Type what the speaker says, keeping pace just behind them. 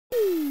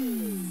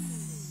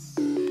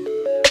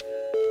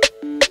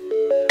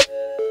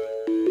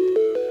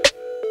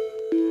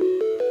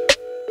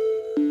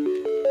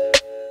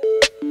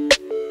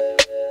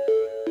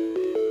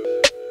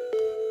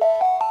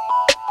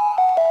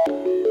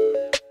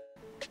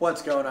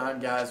What's going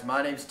on, guys?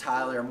 My name's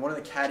Tyler. I'm one of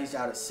the caddies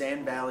out at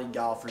Sand Valley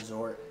Golf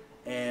Resort,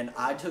 and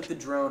I took the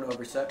drone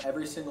over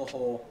every single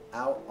hole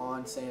out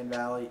on Sand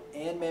Valley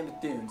and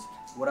Mammoth Dunes.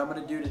 What I'm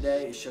going to do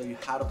today is show you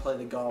how to play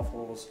the golf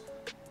holes,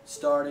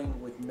 starting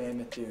with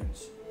Mammoth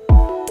Dunes.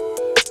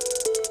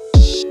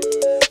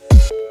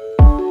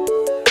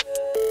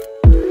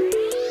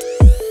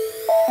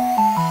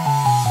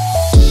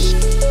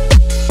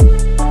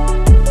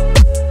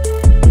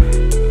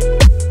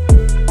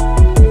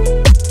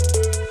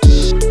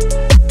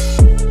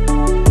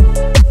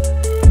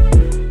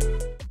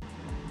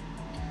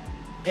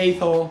 Eighth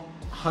hole,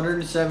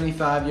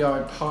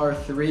 175-yard par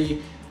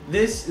 3.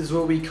 This is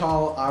what we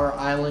call our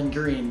island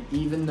green,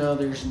 even though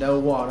there's no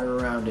water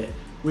around it.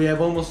 We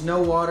have almost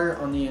no water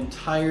on the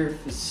entire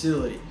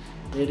facility.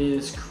 It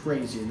is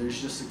crazy.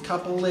 There's just a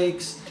couple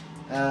lakes,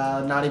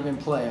 not even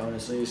play,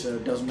 honestly, so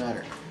it doesn't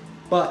matter.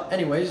 But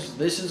anyways,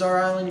 this is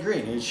our island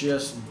green. It's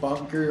just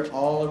bunker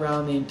all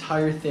around the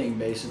entire thing,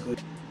 basically,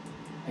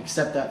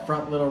 except that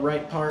front little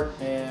right part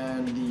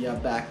and the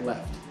back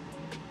left.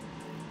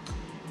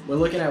 We're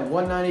looking at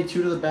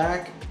 192 to the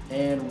back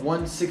and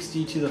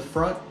 160 to the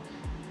front.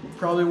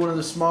 Probably one of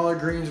the smaller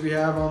greens we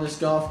have on this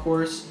golf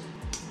course.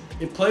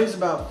 It plays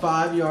about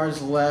 5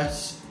 yards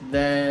less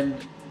than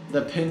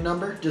the pin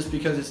number just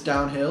because it's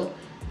downhill.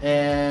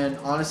 And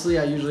honestly,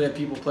 I usually have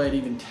people play it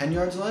even 10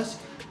 yards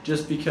less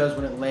just because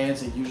when it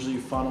lands, it usually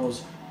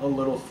funnels a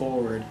little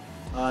forward.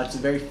 It's a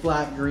very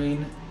flat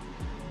green.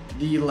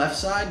 The left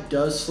side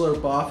does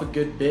slope off a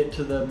good bit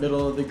to the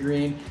middle of the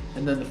green,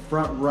 and then the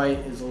front right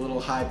is a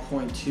little high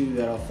point too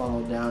that'll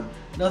funnel down.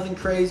 Nothing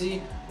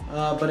crazy,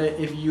 but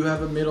if you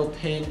have a middle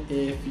pin,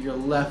 if you're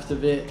left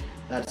of it,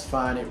 that's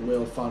fine. It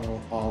will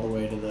funnel all the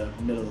way to the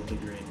middle of the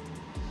green.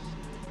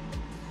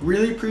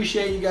 Really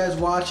appreciate you guys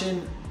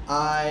watching.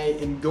 I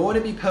am going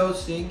to be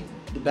posting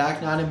the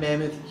back nine of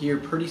Mammoth here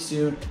pretty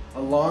soon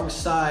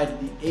alongside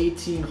the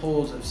 18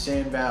 holes of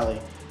Sand Valley.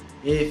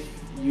 If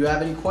you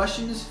have any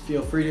questions,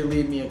 feel free to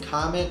leave me a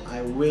comment.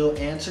 I will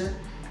answer,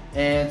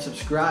 and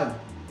subscribe.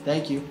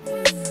 Thank you.